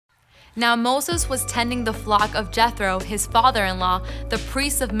Now Moses was tending the flock of Jethro, his father-in-law, the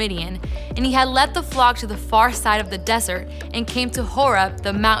priest of Midian, and he had led the flock to the far side of the desert and came to Horeb,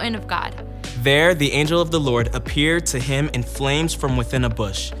 the mountain of God. There the angel of the Lord appeared to him in flames from within a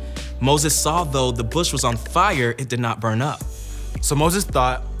bush. Moses saw though the bush was on fire, it did not burn up. So Moses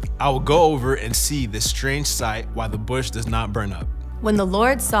thought, I will go over and see this strange sight while the bush does not burn up. When the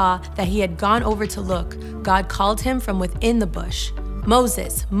Lord saw that he had gone over to look, God called him from within the bush,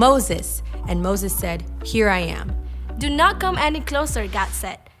 "Moses, Moses." And Moses said, "Here I am." "Do not come any closer," God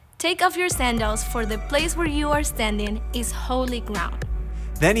said. "Take off your sandals, for the place where you are standing is holy ground."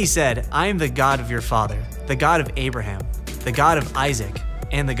 Then he said, "I am the God of your father, the God of Abraham, the God of Isaac,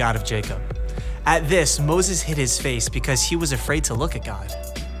 and the God of Jacob." At this, Moses hid his face because he was afraid to look at God.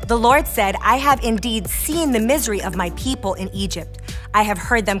 The Lord said, "I have indeed seen the misery of my people in Egypt. I have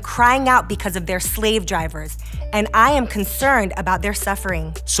heard them crying out because of their slave drivers, and I am concerned about their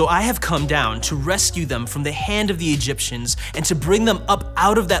suffering. So I have come down to rescue them from the hand of the Egyptians and to bring them up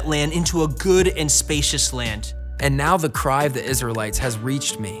out of that land into a good and spacious land. And now the cry of the Israelites has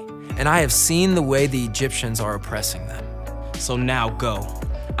reached me, and I have seen the way the Egyptians are oppressing them. So now go.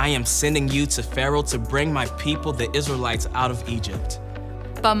 I am sending you to Pharaoh to bring my people, the Israelites, out of Egypt."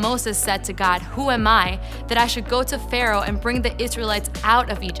 But Moses said to God, "Who am I that I should go to Pharaoh and bring the Israelites out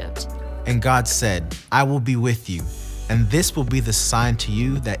of Egypt?" And God said, "I will be with you, and this will be the sign to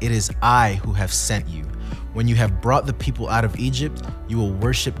you that it is I who have sent you. When you have brought the people out of Egypt, you will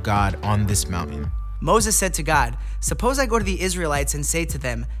worship God on this mountain." Moses said to God, "Suppose I go to the Israelites and say to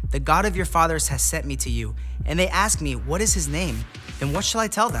them, 'The God of your fathers has sent me to you,' and they ask me, 'What is his name?' Then what shall I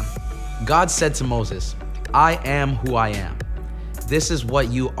tell them?" God said to Moses, "I am who I am. This is what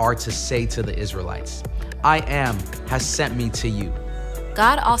you are to say to the Israelites. I am has sent me to you."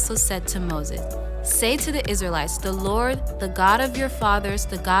 God also said to Moses, "Say to the Israelites, 'The Lord, the God of your fathers,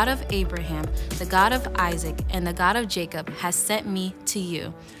 the God of Abraham, the God of Isaac, and the God of Jacob has sent me to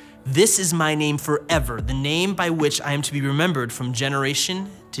you.'" This is my name forever, the name by which I am to be remembered from generation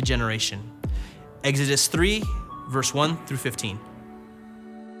to generation. Exodus 3, verse 1 through 15.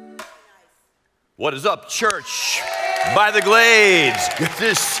 What is up, church? By the Glades, good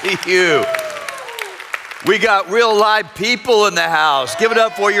to see you. We got real live people in the house. Give it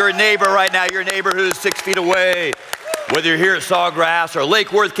up for your neighbor right now, your neighbor who's 6 feet away. Whether you're here at Sawgrass or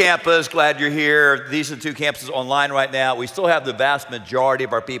Lake Worth campus, glad you're here. These are the two campuses online right now. We still have the vast majority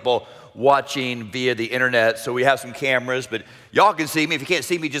of our people watching via the internet, so we have some cameras, but y'all can see me. If you can't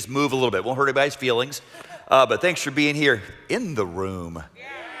see me, just move a little bit. Won't hurt anybody's feelings. But thanks for being here in the room.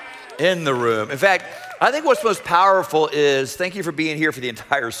 In the room. In fact, I think what's most powerful is, thank you for being here for the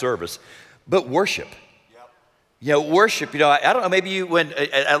entire service, but worship. You know, worship, I don't know, maybe you went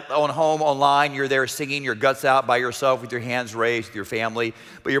on home, online, you're there singing your guts out by yourself with your hands raised with your family,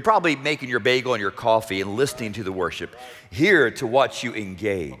 but you're probably making your bagel and your coffee and listening to the worship, here to watch you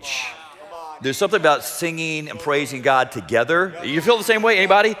engage. There's something about singing and praising God together. You feel the same way?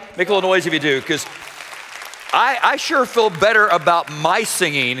 Anybody? Make a little noise if you do, because I sure feel better about my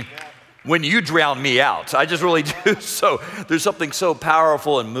singing when you drown me out. I just really do. So there's something so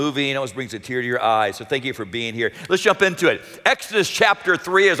powerful and moving. It always brings a tear to your eyes. So thank you for being here. Let's jump into it. Exodus chapter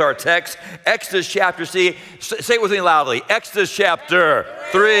 3 is our text. Exodus chapter 3. Say it with me loudly. Exodus chapter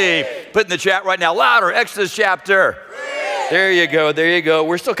 3. Put in the chat right now. Louder. Exodus chapter 3. There you go. There you go.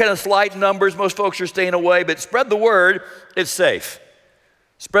 We're still kind of slight numbers. Most folks are staying away, but spread the word. It's safe.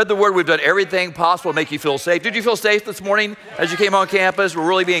 Spread the word. We've done everything possible to make you feel safe. Did you feel safe this morning as you came on campus? We're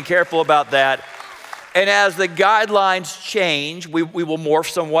really being careful about that. And as the guidelines change, we will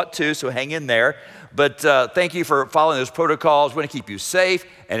morph somewhat too, so hang in there. But thank you for following those protocols. We're going to keep you safe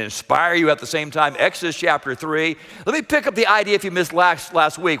and inspire you at the same time. Exodus chapter 3. Let me pick up the idea if you missed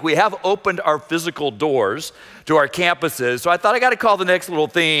last week. We have opened our physical doors to our campuses. So I thought I got to call the next little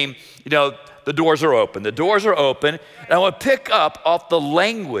theme, the doors are open. The doors are open. And I want to pick up off the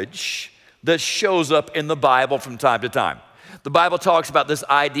language that shows up in the Bible from time to time. The Bible talks about this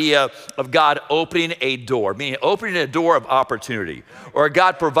idea of God opening a door, meaning opening a door of opportunity, or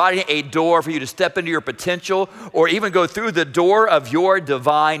God providing a door for you to step into your potential, or even go through the door of your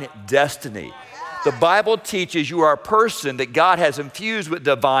divine destiny. The Bible teaches you are a person that God has infused with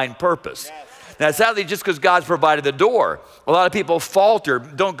divine purpose. Now, sadly, just because God's provided the door, a lot of people falter,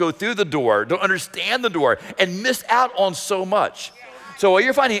 don't go through the door, don't understand the door, and miss out on so much. So while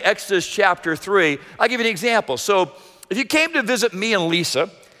you're finding Exodus chapter 3, I'll give you an example. So if you came to visit me and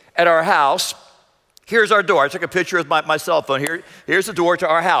Lisa at our house, here's our door. I took a picture with my cell phone. Here's the door to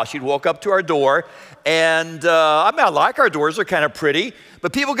our house. You'd walk up to our door, and I like our doors. They're kind of pretty,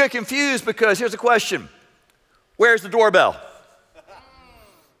 but people get confused because here's the question. Where's the doorbell?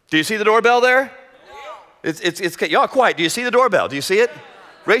 Do you see the doorbell there? It's y'all quiet. Do you see the doorbell? Do you see it?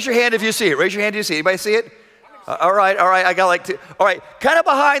 Raise your hand if you see it. Raise your hand if you see it. Anybody see it? All right. I got like two. All right, kind of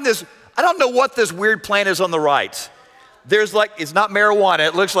behind this, I don't know what this weird plant is on the right. There's like, it's not marijuana.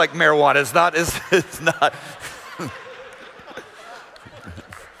 It looks like marijuana. It's not. It's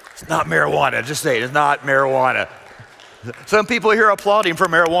not marijuana. Just say it. It's not marijuana. Some people here are applauding for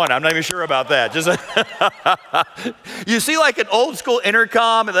marijuana. I'm not even sure about that. Just you see like an old school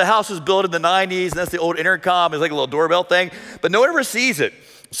intercom, and the house was built in the 90s, and that's the old intercom. It's like a little doorbell thing, but no one ever sees it.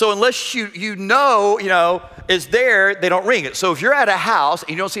 So unless you know it's there, they don't ring it. So if you're at a house and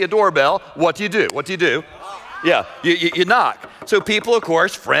you don't see a doorbell, what do you do? What do you do? Yeah, you knock. So people, of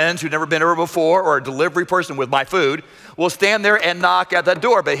course, friends who've never been over before, or a delivery person with my food, will stand there and knock at that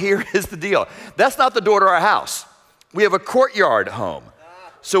door. But here is the deal. That's not the door to our house. We have a courtyard home.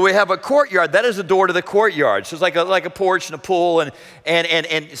 So we have a courtyard. That is the door to the courtyard. So it's like a porch and a pool,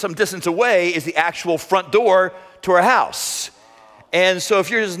 and some distance away is the actual front door to our house. And so if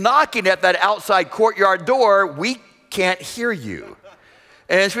you're just knocking at that outside courtyard door, we can't hear you.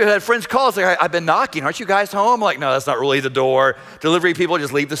 And so we had friends call us, like, I've been knocking. Aren't you guys home? I'm like, no, that's not really the door. Delivery people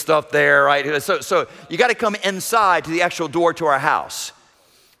just leave the stuff there, right? So you got to come inside to the actual door to our house.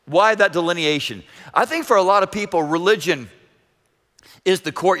 Why that delineation? I think for a lot of people, religion is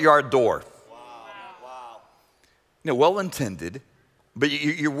the courtyard door. Wow. Well-intended, but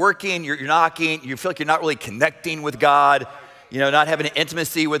you're working, you're knocking, you feel like you're not really connecting with God, not having an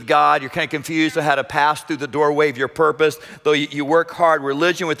intimacy with God. You're kind of confused on how to pass through the doorway of your purpose. Though you work hard,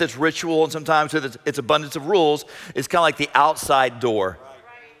 religion with its ritual and sometimes with its abundance of rules is kind of like the outside door.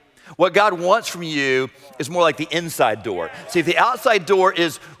 What God wants from you is more like the inside door. See, if the outside door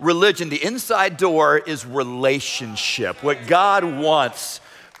is religion, the inside door is relationship. What God wants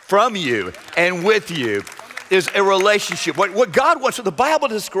from you and with you is a relationship. What God wants, what the Bible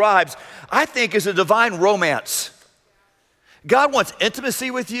describes, I think, is a divine romance. God wants intimacy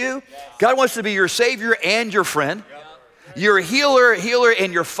with you. God wants to be your Savior and your friend. Your healer,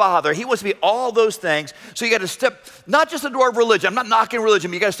 and your father. He wants to be all those things. So you got to step, not just the door of religion. I'm not knocking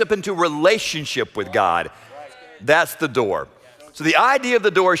religion, but you got to step into relationship with God. That's the door. So the idea of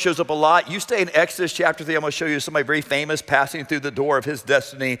the door shows up a lot. You stay in Exodus chapter 3. I'm going to show you somebody very famous passing through the door of his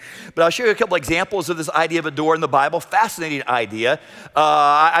destiny. But I'll show you a couple examples of this idea of a door in the Bible. Fascinating idea.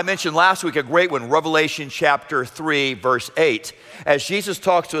 I mentioned last week a great one, Revelation chapter 3, verse 8. As Jesus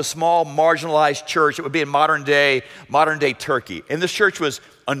talks to a small marginalized church, it would be in modern day Turkey. And this church was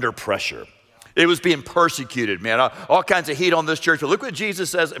under pressure. It was being persecuted, man. All kinds of heat on this church. But look what Jesus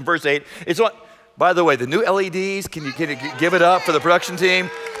says in verse 8. By the way, the new LEDs, can you give it up for the production team?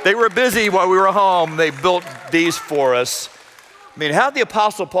 They were busy while we were home. They built these for us. I mean, how did the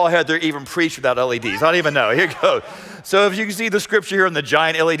Apostle Paul had there even preach without LEDs? I don't even know. Here you go. So if you can see the scripture here on the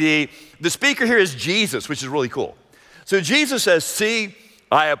giant LED, the speaker here is Jesus, which is really cool. So Jesus says, see,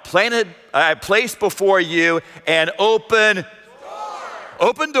 I have placed before you an open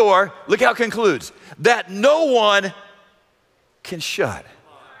door. Look how it concludes. That no one can shut.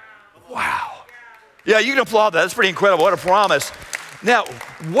 Wow. Yeah, you can applaud that. That's pretty incredible. What a promise. Now,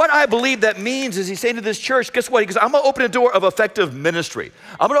 what I believe that means is he's saying to this church, guess what? He goes, I'm going to open a door of effective ministry.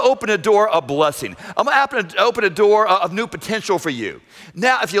 I'm going to open a door of blessing. I'm going to open a door of new potential for you.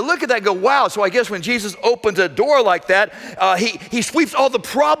 Now, if you look at that and go, wow, so I guess when Jesus opens a door like that, he sweeps all the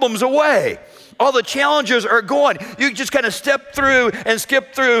problems away. All the challenges are gone. You just kind of step through and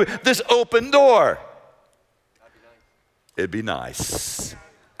skip through this open door. It'd be nice.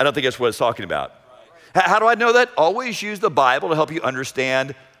 I don't think that's what it's talking about. How do I know that? Always use the Bible to help you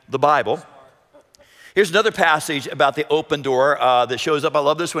understand the Bible. Here's another passage about the open door that shows up. I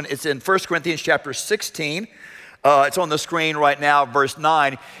love this one. It's in 1 Corinthians chapter 16. It's on the screen right now, verse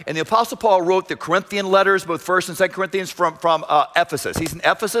 9. And the Apostle Paul wrote the Corinthian letters, both 1 and 2 Corinthians, from Ephesus. He's in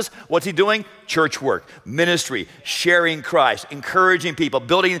Ephesus. What's he doing? Church work, ministry, sharing Christ, encouraging people,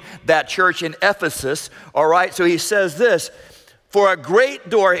 building that church in Ephesus. All right, so he says this. For a great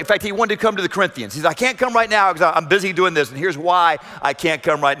door, in fact, he wanted to come to the Corinthians. He said, I can't come right now because I'm busy doing this, and here's why I can't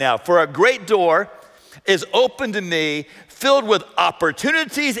come right now. For a great door is open to me, filled with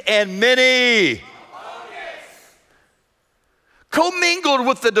opportunities and many. Commingled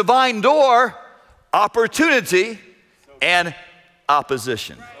with the divine door, opportunity and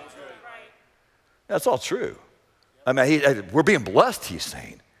opposition. That's all true. I mean, we're being blessed, he's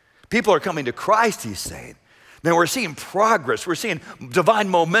saying. People are coming to Christ, he's saying. Man, we're seeing progress. We're seeing divine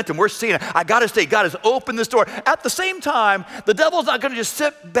momentum. We're seeing, I got to stay. God has opened this door. At the same time, the devil's not going to just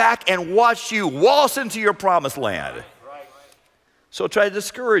sit back and watch you waltz into your promised land. So try to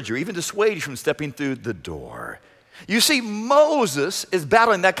discourage you, even dissuade you from stepping through the door. You see, Moses is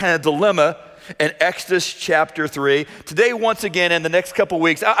battling that kind of dilemma in Exodus chapter 3. Today, once again, in the next couple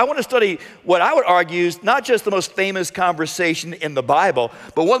weeks, I want to study what I would argue is not just the most famous conversation in the Bible,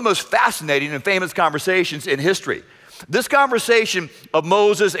 but one of the most fascinating and famous conversations in history. This conversation of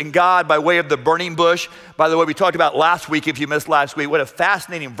Moses and God by way of the burning bush, by the way, we talked about last week, if you missed last week, what a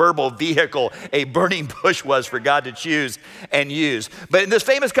fascinating verbal vehicle a burning bush was for God to choose and use. But in this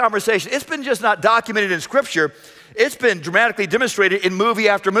famous conversation, it's been just not documented in Scripture, it's been dramatically demonstrated in movie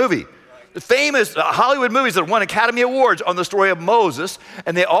after movie. The famous Hollywood movies that won Academy Awards on the story of Moses,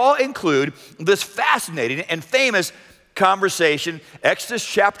 and they all include this fascinating and famous conversation, Exodus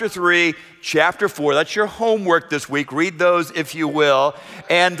chapter 3, chapter 4. That's your homework this week. Read those if you will.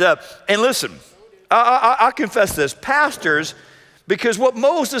 And listen, I'll confess this. Pastors, because what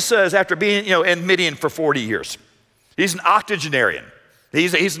Moses says after being in Midian for 40 years, he's an octogenarian.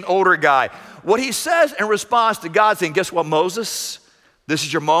 He's an older guy. What he says in response to God saying, guess what, Moses? This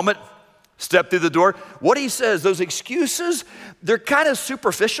is your moment. Step through the door. What he says, those excuses, they're kind of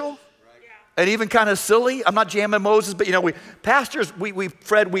superficial and even kind of silly. I'm not jamming Moses, but pastors,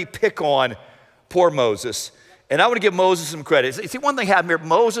 Fred, we pick on poor Moses. And I want to give Moses some credit. See, one thing happened here,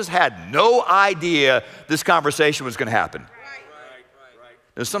 Moses had no idea this conversation was going to happen.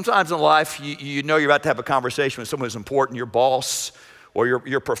 Now, sometimes in life, you know you're about to have a conversation with someone who's important, your boss, or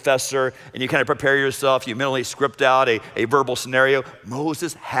your professor, and you kind of prepare yourself, you mentally script out a verbal scenario.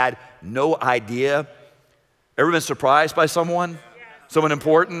 Moses had no idea. Ever been surprised by someone? Someone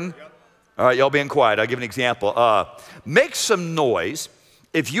important? All right, y'all being quiet. I'll give an example. Make some noise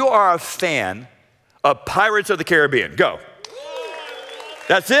if you are a fan of Pirates of the Caribbean. Go.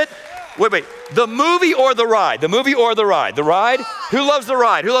 That's it? Wait. The movie or the ride? The movie or the ride? The ride? Who loves the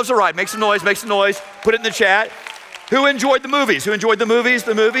ride? Who loves the ride? Make some noise, make some noise. Put it in the chat. Who enjoyed the movies? Who enjoyed the movies?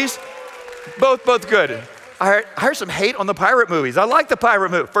 The movies? Both good. I heard some hate on the pirate movies. I like the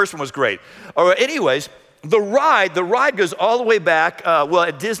pirate movie. First one was great. All right, anyways, the ride goes all the way back,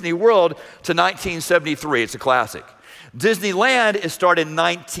 at Disney World to 1973. It's a classic. Disneyland is started in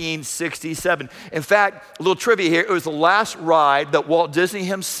 1967. In fact, a little trivia here, it was the last ride that Walt Disney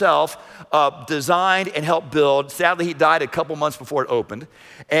himself designed and helped build. Sadly, he died a couple months before it opened.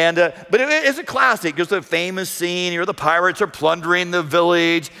 But it's a classic. There's a famous scene here. The pirates are plundering the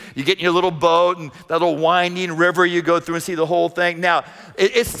village. You get in your little boat and that little winding river you go through and see the whole thing. Now,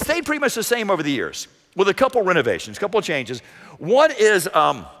 it's stayed pretty much the same over the years with a couple renovations, a couple changes. One is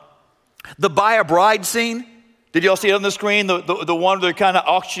the buy a bride scene. Did y'all see it on the screen? The one where they're kind of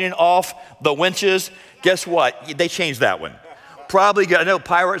auctioning off the winches. Guess what? They changed that one. I know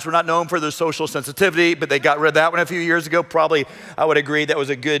pirates were not known for their social sensitivity, but they got rid of that one a few years ago. Probably, I would agree that was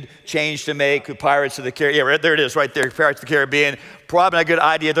a good change to make with Pirates of the Caribbean. Yeah, there it is right there, Pirates of the Caribbean. Probably not a good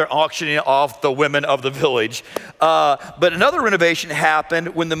idea. They're auctioning off the women of the village. But another renovation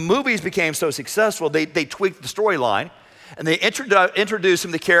happened when the movies became so successful, they tweaked the storyline. And they introduced some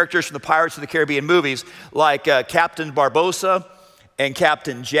of the characters from the Pirates of the Caribbean movies, like Captain Barbossa and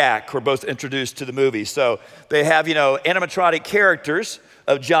Captain Jack, who were both introduced to the movie. So they have, animatronic characters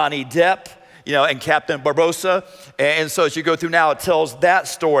of Johnny Depp, and Captain Barbossa. And so as you go through now, it tells that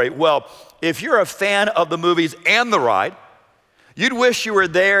story. Well, if you're a fan of the movies and the ride, you'd wish you were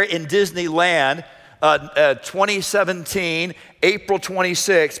there in Disneyland 2017, April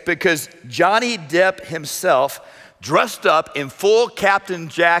 26th, because Johnny Depp himself dressed up in full Captain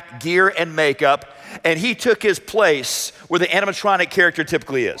Jack gear and makeup, and he took his place where the animatronic character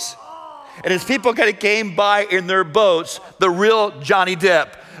typically is. And as people kind of came by in their boats, the real Johnny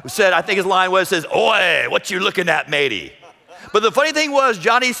Depp said, I think his line was, "Oi, what you looking at, matey?" But the funny thing was,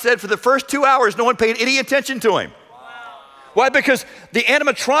 Johnny said for the first 2 hours, no one paid any attention to him. Why? Because the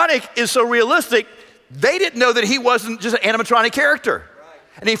animatronic is so realistic, they didn't know that he wasn't just an animatronic character.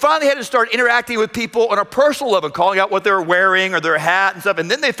 And he finally had to start interacting with people on a personal level, calling out what they were wearing or their hat and stuff. And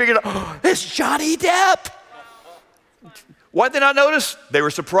then they figured out, oh, it's Johnny Depp. Why did they not notice? They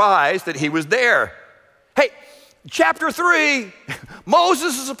were surprised that he was there. Hey, chapter 3,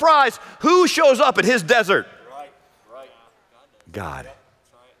 Moses is surprised. Who shows up in his desert? God.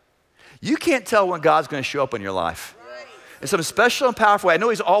 You can't tell when God's going to show up in your life. In some special and powerful way. I know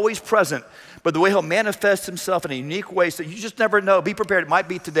he's always present, but the way he'll manifest himself in a unique way, so you just never know. Be prepared. It might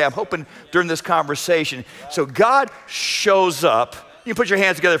be today. I'm hoping during this conversation. So God shows up. You can put your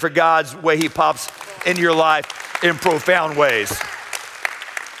hands together for God's way he pops into your life in profound ways.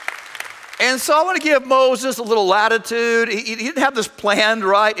 And so I want to give Moses a little latitude. He didn't have this planned,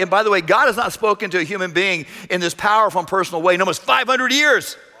 right? And by the way, God has not spoken to a human being in this powerful and personal way in almost 500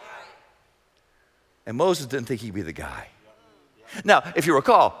 years. And Moses didn't think he'd be the guy. Now, if you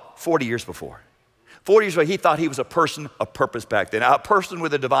recall, 40 years before, 40 years ago, he thought he was a person of purpose back then, a person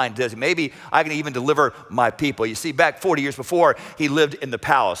with a divine destiny. Maybe I can even deliver my people. You see, back 40 years before, he lived in the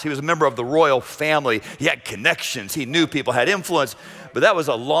palace. He was a member of the royal family. He had connections. He knew people, had influence. But that was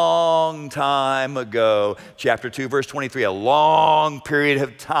a long time ago. Chapter 2, verse 23, a long period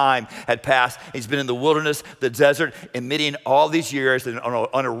of time had passed. He's been in the wilderness, the desert, in Midian all these years. And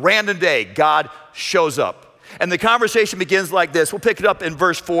on a random day, God shows up. And the conversation begins like this. We'll pick it up in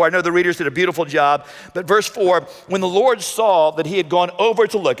verse 4. I know the readers did a beautiful job. But verse 4, when the Lord saw that he had gone over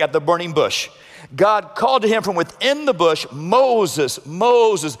to look at the burning bush, God called to him from within the bush, Moses,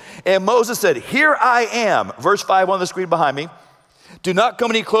 Moses. And Moses said, here I am. Verse 5 on the screen behind me. Do not come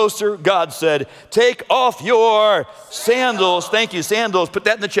any closer, God said. Take off your sandals. Thank you, sandals. Put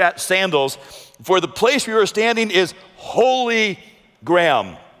that in the chat, sandals. For the place where you are standing is holy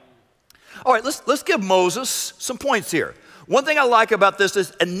ground. All right, let's give Moses some points here. One thing I like about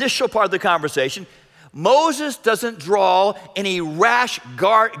this initial part of the conversation, Moses doesn't draw any rash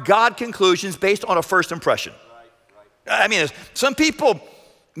God conclusions based on a first impression. I mean, some people,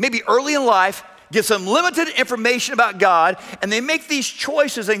 maybe early in life, get some limited information about God, and they make these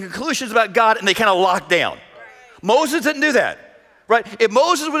choices and conclusions about God, and they kind of lock down. Moses didn't do that. Right? If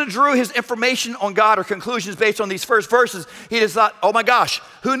Moses would have drew his information on God or conclusions based on these first verses, he just thought, oh my gosh,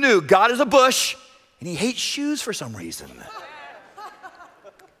 who knew? God is a bush and he hates shoes for some reason.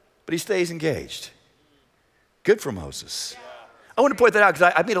 But he stays engaged. Good for Moses. I want to point that out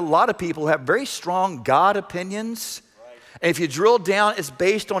because I meet a lot of people who have very strong God opinions. And if you drill down, it's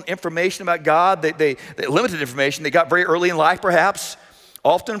based on information about God, they limited information they got very early in life perhaps,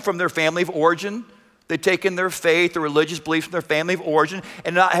 often from their family of origin. They've taken their faith or religious beliefs from their family of origin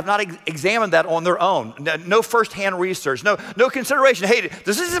and have not examined that on their own. No firsthand research, no consideration. Hey,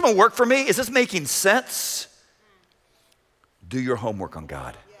 does this even work for me? Is this making sense? Do your homework on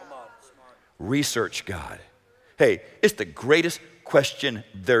God. Research God. Hey, it's the greatest question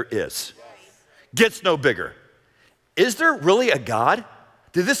there is. Gets no bigger. Is there really a God?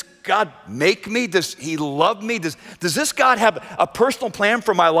 Did this God make me? Does he love me? Does this God have a personal plan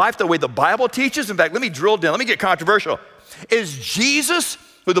for my life the way the Bible teaches? In fact, let me drill down. Let me get controversial. Is Jesus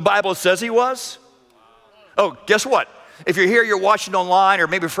who the Bible says he was? Oh, guess what? If you're here, you're watching online, or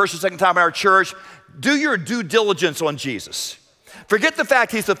maybe first or second time in our church, do your due diligence on Jesus. Forget the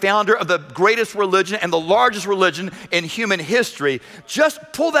fact he's the founder of the greatest religion and the largest religion in human history. Just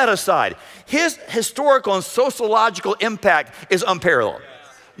pull that aside. His historical and sociological impact is unparalleled.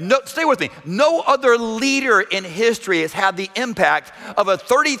 No, stay with me. No other leader in history has had the impact of a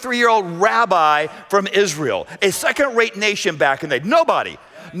 33-year-old rabbi from Israel, a second-rate nation back in the day. Nobody.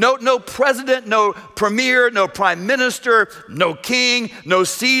 No president, no premier, no prime minister, no king, no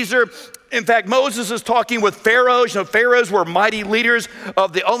Caesar. In fact, Moses is talking with pharaohs. Pharaohs were mighty leaders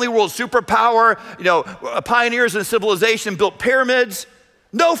of the only world superpower, pioneers in civilization, built pyramids.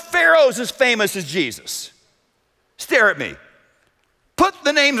 No pharaohs as famous as Jesus. Stare at me. Put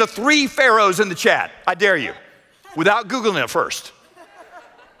the names of 3 pharaohs in the chat. I dare you. Without Googling it first.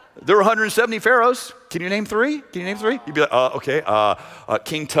 There were 170 pharaohs. Can you name 3? Can you name 3? You'd be like, okay.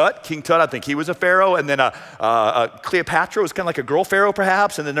 King Tut. King Tut, I think he was a pharaoh. And then Cleopatra was kind of like a girl pharaoh,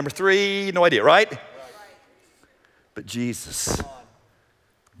 perhaps. And then number 3, no idea, right? But Jesus.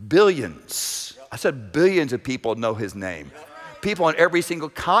 Billions. I said billions of people know his name. People on every single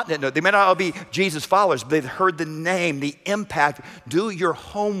continent know. They may not all be Jesus followers, but they've heard the name, the impact. Do your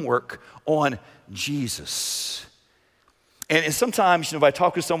homework on Jesus. And sometimes, if I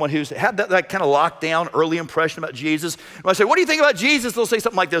talk to someone who's had that kind of lockdown early impression about Jesus, when I say, what do you think about Jesus? They'll say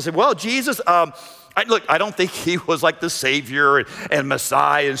something like this. Well, Jesus, I don't think he was like the Savior and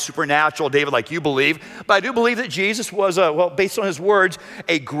Messiah and supernatural, David, like you believe. But I do believe that Jesus was, based on his words,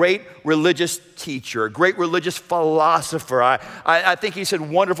 a great religious teacher, a great religious philosopher. I think he said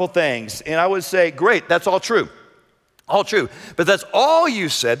wonderful things. And I would say, great, that's all true. All true. But that's all you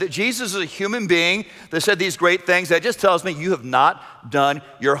said, that Jesus is a human being that said these great things. That just tells me you have not done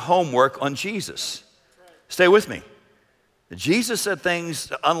your homework on Jesus. Stay with me. Jesus said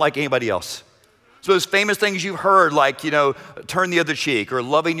things unlike anybody else. So those famous things you've heard, like, turn the other cheek, or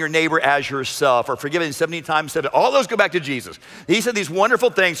loving your neighbor as yourself, or forgiving 70 times 7, all those go back to Jesus. He said these wonderful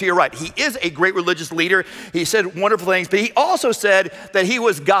things. So you're right. He is a great religious leader. He said wonderful things, but he also said that he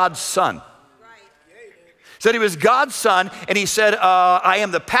was God's son. Said he was God's son, and he said, I am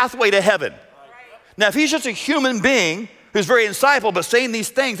the pathway to heaven. Now, if he's just a human being who's very insightful, but saying these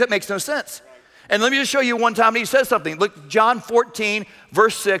things, that makes no sense. And let me just show you one time he says something. Look, John 14,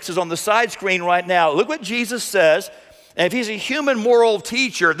 verse 6 is on the side screen right now. Look what Jesus says. And if he's a human moral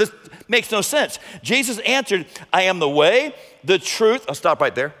teacher, this makes no sense. Jesus answered, I am the way, the truth. I'll stop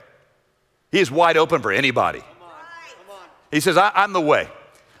right there. He is wide open for anybody. He says, I'm the way.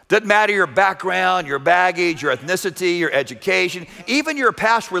 Doesn't matter your background, your baggage, your ethnicity, your education, even your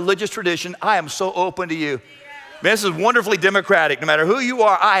past religious tradition, I am so open to you. Man, this is wonderfully democratic. No matter who you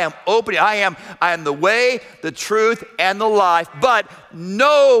are, I am open. I am the way, the truth, and the life. But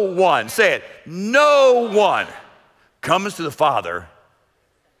no one, say it, no one comes to the Father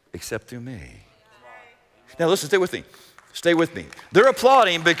except through me. Now listen, stay with me. Stay with me. They're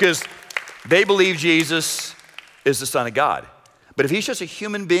applauding because they believe Jesus is the Son of God. But if he's just a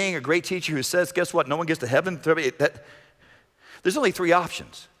human being, a great teacher who says, guess what, no one gets to heaven, there's only three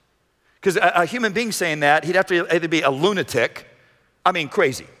options. Because a human being saying that, he'd have to either be a lunatic,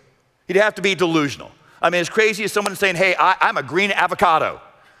 crazy. He'd have to be delusional. As crazy as someone saying, hey, I'm a green avocado,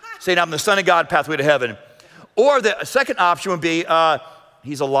 saying I'm the Son of God, pathway to heaven. Or the second option would be,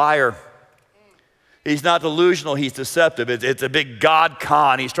 he's a liar. He's not delusional, he's deceptive. It's a big God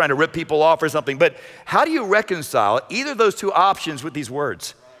con. He's trying to rip people off or something. But how do you reconcile either of those two options with these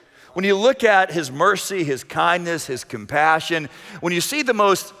words? When you look at his mercy, his kindness, his compassion, when you see the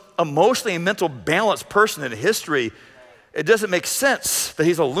most emotionally and mental balanced person in history, it doesn't make sense that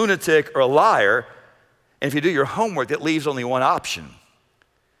he's a lunatic or a liar. And if you do your homework, that leaves only one option.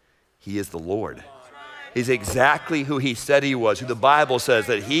 He is the Lord. He's exactly who he said he was, who the Bible says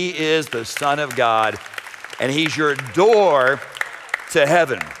that he is the Son of God, and he's your door to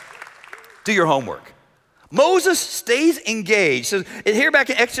heaven. Do your homework. Moses stays engaged. So here back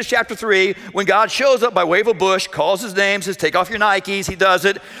in Exodus chapter 3, when God shows up by way of a bush, calls his name, says, take off your Nikes, he does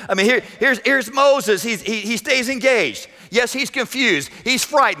it. Here's Moses, he stays engaged. Yes, he's confused, he's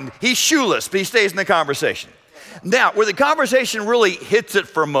frightened, he's shoeless, but he stays in the conversation. Now, where the conversation really hits it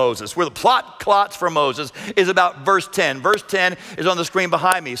for Moses, where the plot clots for Moses, is about verse 10. Verse 10 is on the screen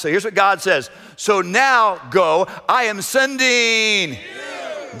behind me. So here's what God says. So now go, I am sending.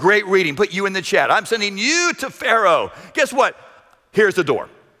 Great reading, put you in the chat. I'm sending you to Pharaoh. Guess what? Here's the door.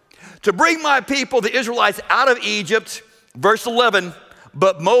 To bring my people, the Israelites, out of Egypt. Verse 11,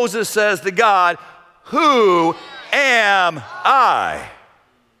 but Moses says to God, who am I?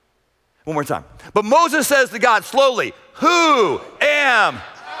 One more time. But Moses says to God slowly, who am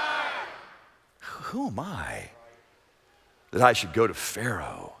I? Who am I that I should go to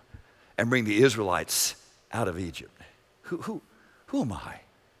Pharaoh and bring the Israelites out of Egypt? Who am I?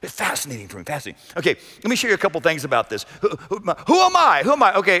 It's fascinating for me, fascinating. Okay, let me show you a couple things about this. Who am I? Who am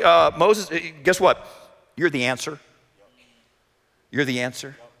I? Okay, Moses, guess what? You're the answer. You're the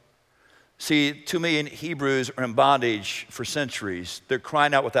answer. See, 2 million Hebrews are in bondage for centuries. They're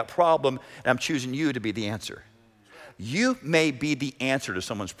crying out with that problem, and I'm choosing you to be the answer. You may be the answer to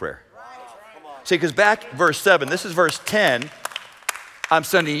someone's prayer. See, because back verse 7, this is verse 10, I'm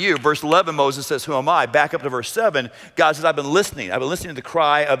sending you. Verse 11, Moses says, who am I? Back up to verse 7, God says, I've been listening. I've been listening to the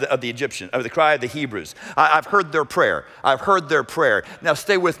cry of the Egyptians, of the cry of the Hebrews. I've heard their prayer. I've heard their prayer. Now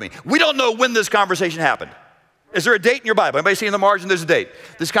stay with me. We don't know when this conversation happened. Is there a date in your Bible? Anybody see in the margin there's a date?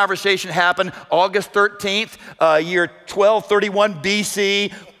 This conversation happened August 13th, year 1231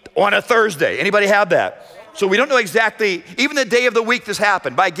 BC on a Thursday. Anybody have that? So we don't know exactly, even the day of the week this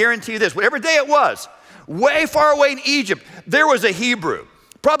happened, but I guarantee you this, whatever day it was, way far away in Egypt, there was a Hebrew,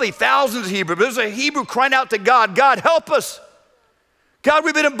 probably thousands of Hebrews, but there was a Hebrew crying out to God, God, help us. God,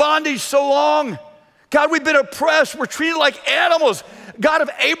 we've been in bondage so long. God, we've been oppressed. We're treated like animals. God of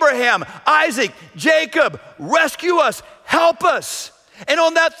Abraham, Isaac, Jacob, rescue us, help us. And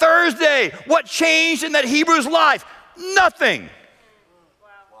on that Thursday, what changed in that Hebrew's life? Nothing.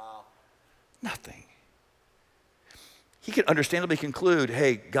 Wow. Nothing. He could understandably conclude,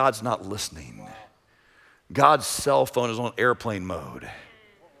 hey, God's not listening. God's cell phone is on airplane mode.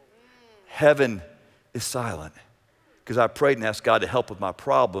 Heaven is silent. Because I prayed and asked God to help with my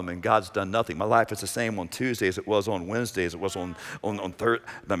problem, and God's done nothing. My life is the same on Tuesday as it was on Wednesday, as it was on Thursday.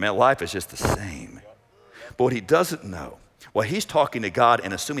 But my life is just the same. But what he doesn't know, while he's talking to God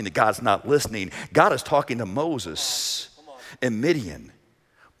and assuming that God's not listening, God is talking to Moses in Midian.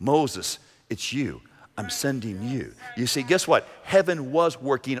 Moses, it's you. I'm sending you. You see, guess what? Heaven was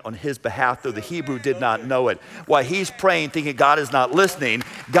working on his behalf, though the Hebrew did not know it. While he's praying, thinking God is not listening,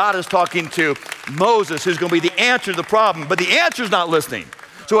 God is talking to Moses, who's going to be the answer to the problem, but the answer's not listening.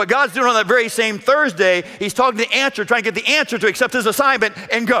 So what God's doing on that very same Thursday, he's talking to the answer, trying to get the answer to accept his assignment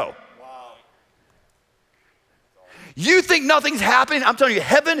and go. You think nothing's happening? I'm telling you,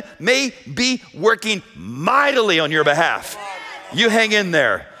 heaven may be working mightily on your behalf. You hang in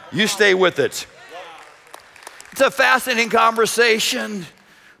there. You stay with it. It's a fascinating conversation,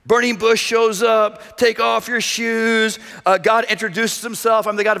 Burning bush shows up. Take off your shoes. God introduces himself.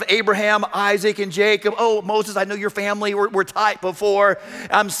 I'm the God of Abraham, Isaac, and Jacob. Oh, Moses, I know your family. We're tight before.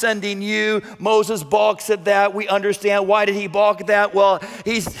 I'm sending you. Moses balks at that. We understand. Why did he balk at that? Well,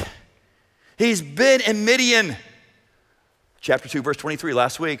 he's been in Midian, chapter 2, verse 23,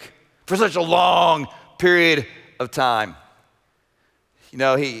 last week, for such a long period of time. You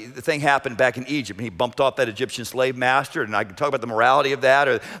know, the thing happened back in Egypt, and he bumped off that Egyptian slave master, and I can talk about the morality of that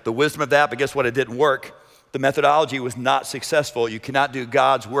or the wisdom of that, but guess what? It didn't work. The methodology was not successful. You cannot do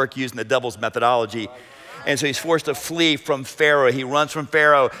God's work using the devil's methodology. And so he's forced to flee from Pharaoh. He runs from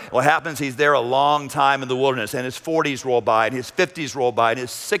Pharaoh. What happens, he's there a long time in the wilderness, and his 40s roll by, and his 50s roll by, and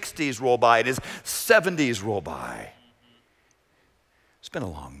his 60s roll by, and his 70s roll by. It's been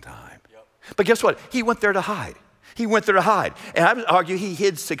a long time. But guess what? He went there to hide. He went there to hide. And I would argue he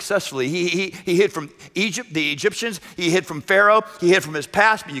hid successfully. He hid from Egypt, the Egyptians. He hid from Pharaoh. He hid from his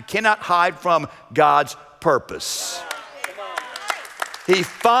past, but you cannot hide from God's purpose. He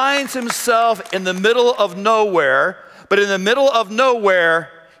finds himself in the middle of nowhere, but in the middle of nowhere,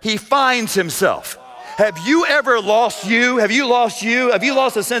 he finds himself. Have you ever lost you? Have you lost you? Have you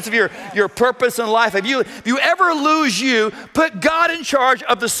lost a sense of your purpose in life? Have you ever lose you? Put God in charge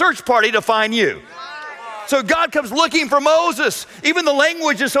of the search party to find you. So God comes looking for Moses. Even the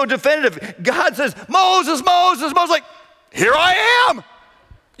language is so definitive. God says, Moses, Moses, Moses, like, here I am.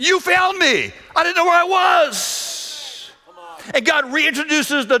 You found me. I didn't know where I was. And God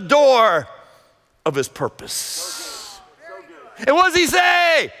reintroduces the door of his purpose. And what does he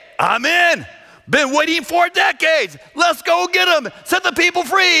say? I'm in. Been waiting for decades. Let's go get him. Set the people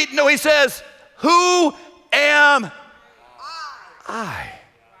free. No, he says, who am I?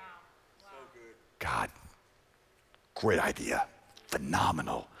 God. Great idea.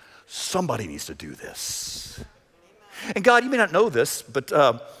 Phenomenal. Somebody needs to do this. And God, you may not know this, but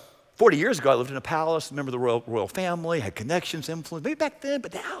 40 years ago, I lived in a palace, member of the royal family, had connections, influence. Maybe back then,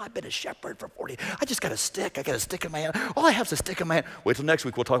 but now I've been a shepherd for 40. I just got a stick. I got a stick in my hand. All I have is a stick in my hand. Wait till next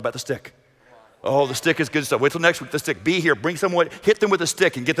week, we'll talk about the stick. Oh, the stick is good stuff. Wait till next week, the stick. Be here, bring someone, hit them with a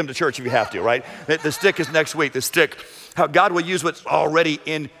stick and get them to church if you have to, right? The stick is next week, the stick. How God will use what's already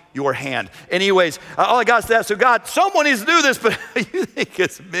in your hand. Anyways, all I got is that. So God, someone needs to do this, but you think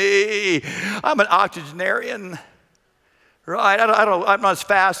it's me. I'm an octogenarian, right? I'm not as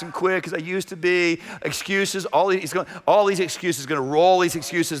fast and quick as I used to be. Excuses, all these excuses, going to roll these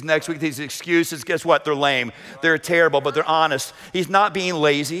excuses next week. These excuses, guess what? They're lame. They're terrible, but they're honest. He's not being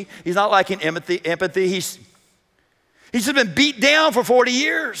lazy. He's not lacking empathy. He's just been beat down for 40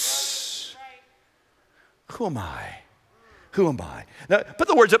 years. Who am I? Who am I? Now, put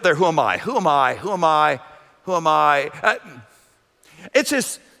the words up there. Who am I? Who am I? Who am I? Who am I? It's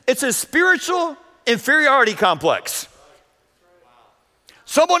his spiritual inferiority complex.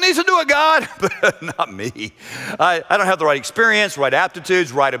 Someone needs to do it, God, but not me. I don't have the right experience, right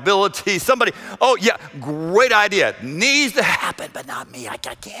aptitudes, right abilities. Somebody, oh yeah, great idea. Needs to happen, but not me. I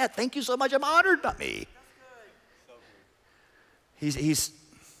can't. Thank you so much. I'm honored, not me. He's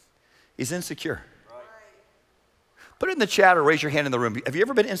insecure. Put it in the chat or raise your hand in the room. Have you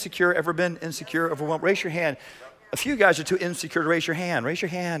ever been insecure, overwhelmed? Raise your hand. A few guys are too insecure to raise your hand. Raise your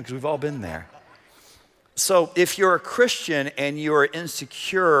hand because we've all been there. So if you're a Christian and you're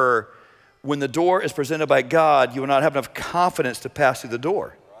insecure, when the door is presented by God, you will not have enough confidence to pass through the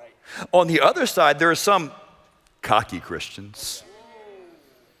door. On the other side, there are some cocky Christians,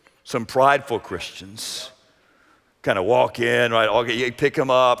 some prideful Christians. Kind of walk in, right? Okay, you pick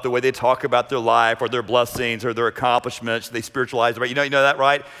them up, the way they talk about their life or their blessings or their accomplishments, they spiritualize it, right? You know that,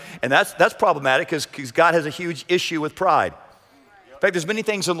 right? And that's problematic because God has a huge issue with pride. In fact, there's many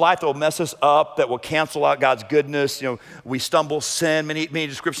things in life that will mess us up, that will cancel out God's goodness. You know, we stumble, sin, many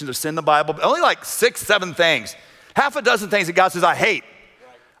descriptions of sin in the Bible, but only like 6, 7 things. Half a dozen things that God says, I hate.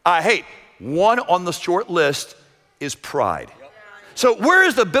 I hate. One on the short list is pride. So where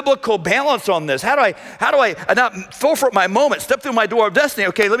is the biblical balance on this? How do I not forfeit my moment, step through my door of destiny?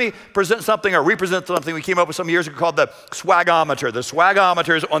 Okay, let me present something or represent something we came up with some years ago called the swagometer. The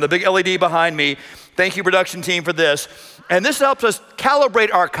swagometer is on the big LED behind me. Thank you, production team, for this. And this helps us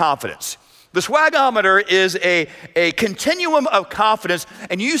calibrate our confidence. The swagometer is a continuum of confidence,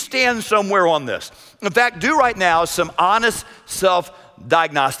 and you stand somewhere on this. In fact, do right now some honest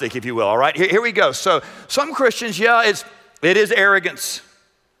self-diagnostic, if you will, all right? Here we go. So some Christians, it is arrogance.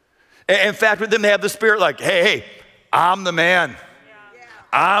 In fact, with them, they have the spirit like, hey, I'm the man.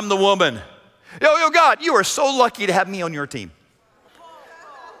 I'm the woman. Yo, God, you are so lucky to have me on your team.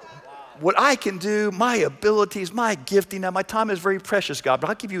 What I can do, my abilities, my gifting, now my time is very precious, God, but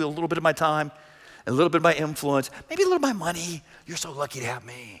I'll give you a little bit of my time. a little bit of my influence, maybe a little of my money. You're so lucky to have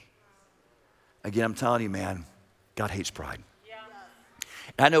me. Again, I'm telling you, man, God hates pride.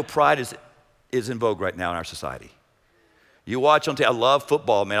 And I know pride is in vogue right now in our society. You watch on TV, I love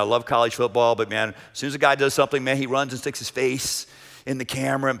football, man. I love college football, but man, as soon as a guy does something, man, he runs and sticks his face in the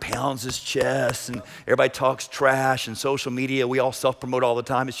camera and pounds his chest, and everybody talks trash, and social media, we all self-promote all the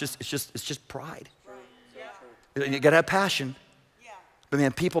time. It's just pride. You gotta have passion. But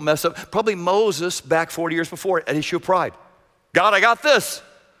man, people mess up. Probably Moses back 40 years before, an issue of pride. God, I got this.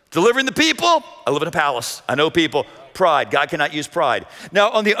 Delivering the people, I live in a palace. I know people. Pride, God cannot use pride. Now,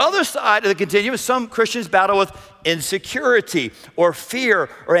 on the other side of the continuum, some Christians battle with insecurity or fear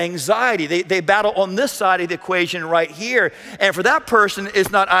or anxiety. They battle on this side of the equation right here. And for that person,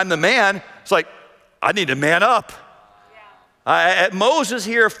 it's not I'm the man. It's like, I need to man up. Moses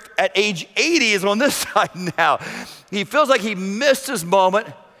here at age 80 is on this side now. He feels like he missed his moment.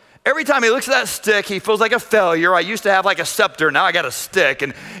 Every time he looks at that stick, he feels like a failure. I used to have like a scepter, now I got a stick.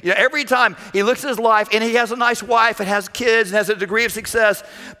 And every time he looks at his life, and he has a nice wife and has kids and has a degree of success,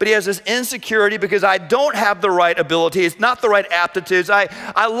 but he has this insecurity because I don't have the right abilities, not the right aptitudes. I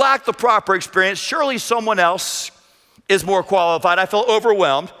lack the proper experience. Surely someone else is more qualified. I feel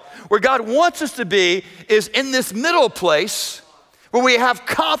overwhelmed. Where God wants us to be is in this middle place where we have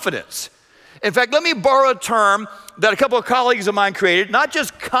confidence. In fact, let me borrow a term that a couple of colleagues of mine created, not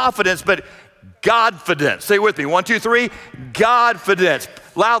just confidence, but God-fidence. Say with me, 1, 2, 3, God-fidence.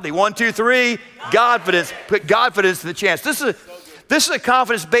 Loudly, 1, 2, 3, God-fidence. Put God-fidence in the chance. This is a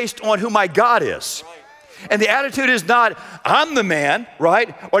confidence based on who my God is. And the attitude is not, I'm the man,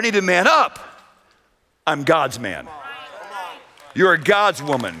 right? Or I need to man up. I'm God's man. You're God's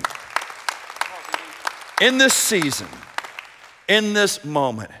woman. In this season, in this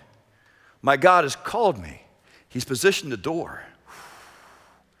moment, my God has called me. He's positioned the door.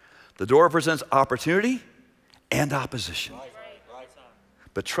 The door presents opportunity and opposition.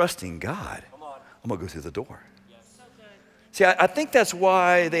 But trusting God, I'm going to go through the door. See, I think that's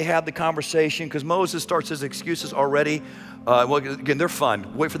why they had the conversation, because Moses starts his excuses already. Well, again, they're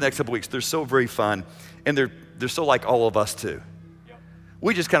fun. Wait for the next couple weeks. They're so very fun, and they're so like all of us too.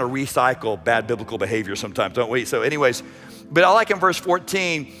 We just kind of recycle bad biblical behavior sometimes, don't we? So anyways, but I like in verse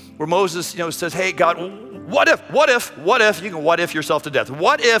 14 where Moses, says, hey, God, what if, you can what if yourself to death.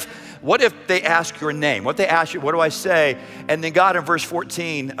 What if they ask your name? What if they ask you, what do I say? And then God in verse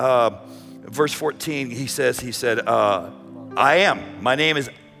 14, he said, I am. My name is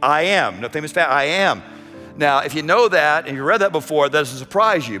I am. No famous fact, I am. Now, if you know that and you read that before, that doesn't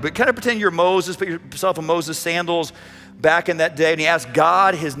surprise you. But kind of pretend you're Moses, put yourself in Moses' sandals back in that day, and he asked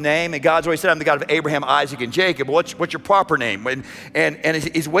God his name, and God's always said, I'm the God of Abraham, Isaac, and Jacob. What's your proper name? And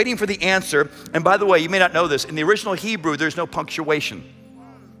he's waiting for the answer. And by the way, you may not know this, in the original Hebrew, there's no punctuation,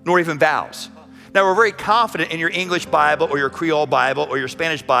 nor even vowels. Now, we're very confident in your English Bible or your Creole Bible or your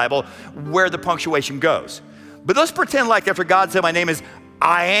Spanish Bible where the punctuation goes. But let's pretend like after God said, my name is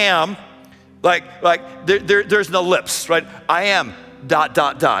I am, there's no lips, right? I am, ...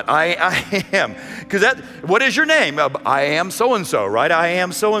 I am. Because what is your name? I am so-and-so, right? I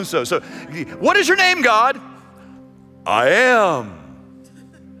am so-and-so. So what is your name, God? I am.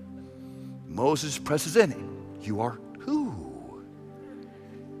 Moses presses in. You are who?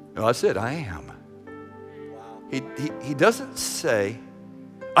 No, that's it. I am. He doesn't say,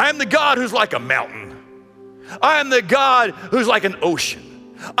 I am the God who's like a mountain. I am the God who's like an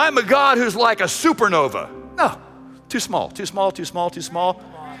ocean. I'm a God who's like a supernova. No. Too small.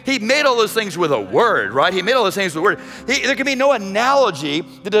 He made all those things with a word, right? He made all those things with a word. There can be no analogy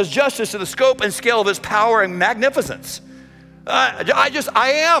that does justice to the scope and scale of his power and magnificence.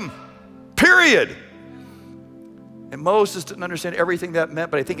 I am, period. And Moses didn't understand everything that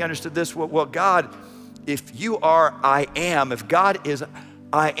meant, but I think he understood this. Well, God, if you are I am, if God is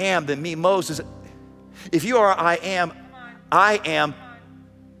I am, then me, Moses, if you are I am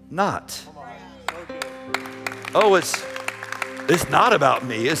not. Oh, it's not about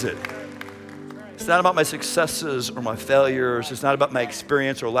me, is it? It's not about my successes or my failures. It's not about my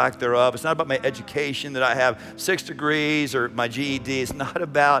experience or lack thereof. It's not about my education that I have 6 degrees or my GED. It's not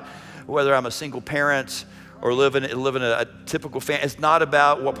about whether I'm a single parent or live in a typical family. It's not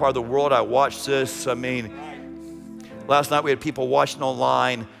about what part of the world I watch this. I mean, last night we had people watching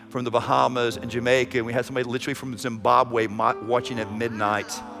online from the Bahamas and Jamaica, and we had somebody literally from Zimbabwe watching at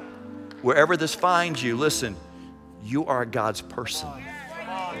midnight. Wherever this finds you, listen, you are God's person.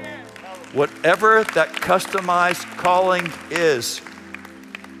 Whatever that customized calling is,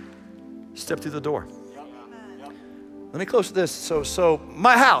 step through the door. Let me close with this. So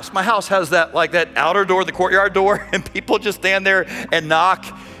my house has that outer door, the courtyard door, and people just stand there and knock,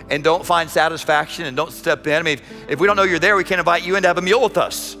 and don't find satisfaction and don't step in. I mean, if we don't know you're there, we can't invite you in to have a meal with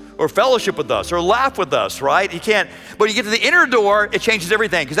us or fellowship with us or laugh with us, right? You can't, but you get to the inner door, it changes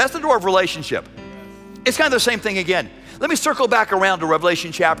everything because that's the door of relationship. It's kind of the same thing again. Let me circle back around to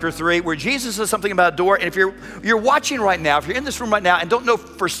Revelation chapter 3 where Jesus says something about a door. And if you're watching right now, if you're in this room right now and don't know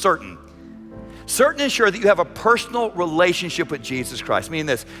for certain and sure that you have a personal relationship with Jesus Christ, meaning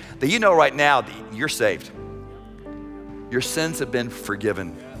this, that you know right now that you're saved. Your sins have been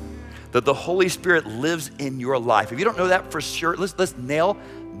forgiven. That the Holy Spirit lives in your life. If you don't know that for sure, let's nail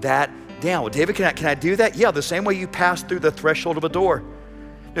that down. Well, David, can I do that? Yeah, the same way you pass through the threshold of a door.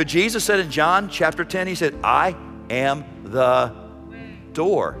 You know, Jesus said in John chapter 10, he said, I am the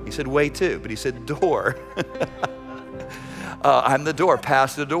door. He said way too, but he said door. I'm the door,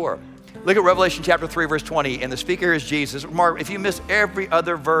 pass the door. Look at Revelation chapter 3, verse 20, and the speaker here is Jesus. Mark, if you miss every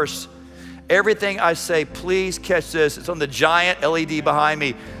other verse, everything I say, please catch this. It's on the giant LED behind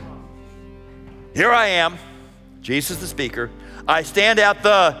me. Here I am, Jesus the speaker. I stand at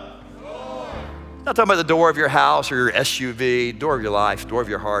the door. Not talking about the door of your house or your SUV, door of your life, door of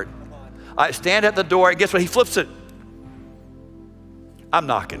your heart. I stand at the door, and guess what? He flips it. I'm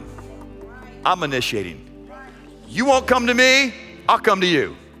knocking. I'm initiating. You won't come to me, I'll come to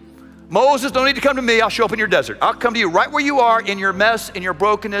you. Moses, don't need to come to me, I'll show up in your desert. I'll come to you right where you are in your mess, in your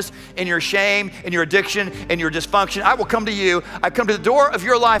brokenness, in your shame, in your addiction, in your dysfunction. I will come to you. I come to the door of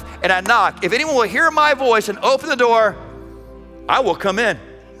your life and I knock. If anyone will hear my voice and open the door, I will come in.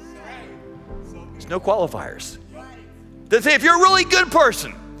 There's no qualifiers. They say if you're a really good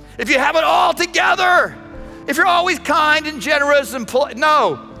person, if you have it all together, if you're always kind and generous and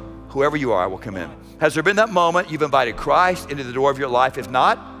no, whoever you are, I will come in. Has there been that moment you've invited Christ into the door of your life? If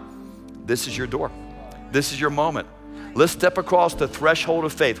not, this is your door. This is your moment. Let's step across the threshold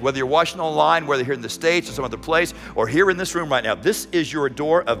of faith. Whether you're watching online, whether here in the States or some other place, or here in this room right now, this is your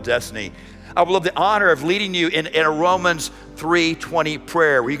door of destiny. I would love the honor of leading you in a Romans 3:20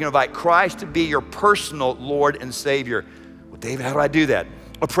 prayer where you can invite Christ to be your personal Lord and Savior. Well, David, how do I do that?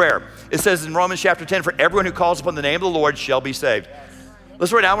 A prayer. It says in Romans chapter 10, for everyone who calls upon the name of the Lord shall be saved.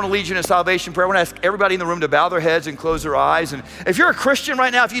 Listen right now, I want to lead you in a salvation prayer. I want to ask everybody in the room to bow their heads and close their eyes. And if you're a Christian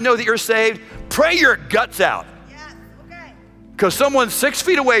right now, if you know that you're saved, pray your guts out. Because someone 6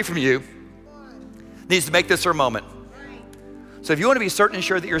 feet away from you needs to make this their moment. So if you want to be certain and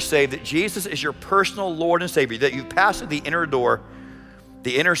sure that you're saved, that Jesus is your personal Lord and Savior, that you've passed through the inner door,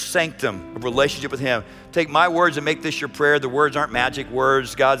 the inner sanctum of relationship with Him, take my words and make this your prayer. The words aren't magic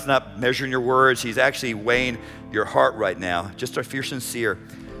words. God's not measuring your words. He's actually weighing your heart right now. Just if you're sincere,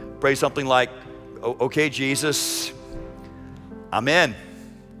 pray something like, okay, Jesus, I'm in.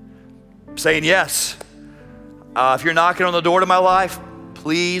 I'm saying yes. If you're knocking on the door to my life,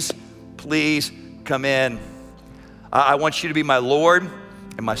 please, please come in. I want you to be my Lord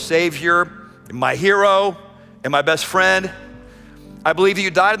and my Savior and my hero and my best friend. I believe that you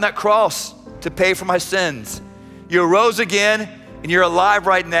died on that cross to pay for my sins. You arose again and you're alive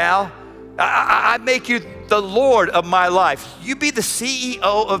right now. I make you the Lord of my life. You be the CEO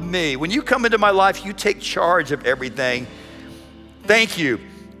of me. When you come into my life, you take charge of everything. Thank you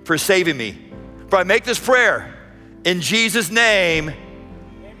for saving me. For I make this prayer in Jesus' name,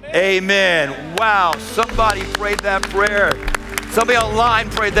 amen. Wow, somebody prayed that prayer. Somebody online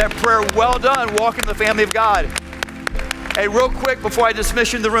prayed that prayer. Well done, walk in the family of God. Hey, real quick before I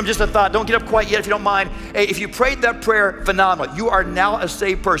dismiss you in the room, just a thought. Don't get up quite yet if you don't mind. Hey, if you prayed that prayer, phenomenal. You are now a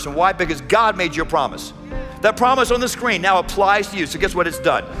saved person. Why? Because God made you a promise. That promise on the screen now applies to you. So guess what? It's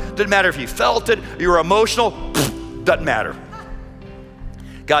done. Doesn't matter if you felt it, you were emotional, doesn't matter.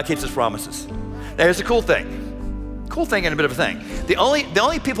 God keeps His promises. Now here's the cool thing. Cool thing and a bit of a thing. The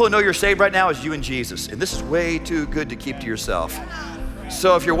only people who know you're saved right now is you and Jesus. And this is way too good to keep to yourself.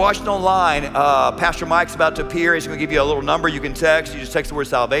 So if you're watching online, Pastor Mike's about to appear. He's going to give you a little number you can text. You just text the word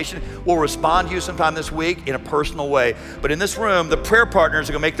salvation. We'll respond to you sometime this week in a personal way. But in this room, the prayer partners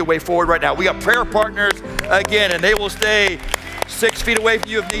are going to make their way forward right now. We got prayer partners again, and they will stay 6 feet away from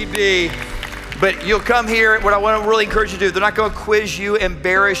you if need be. But you'll come here. What I want to really encourage you to do, they're not going to quiz you,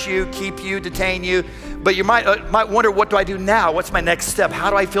 embarrass you, keep you, detain you. But you might wonder, what do I do now? What's my next step? How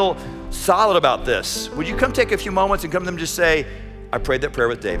do I feel solid about this? Would you come take a few moments and come to them and just say, I prayed that prayer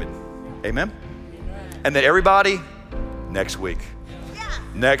with David. Amen? And then everybody, next week.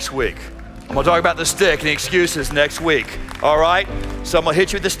 Next week. I'm gonna talk about the stick and the excuses next week. All right? So I'm gonna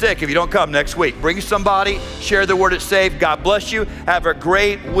hit you with the stick if you don't come next week. Bring somebody, share the word at Saved. God bless you. Have a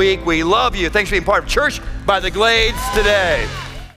great week. We love you. Thanks for being part of Church by the Glades today.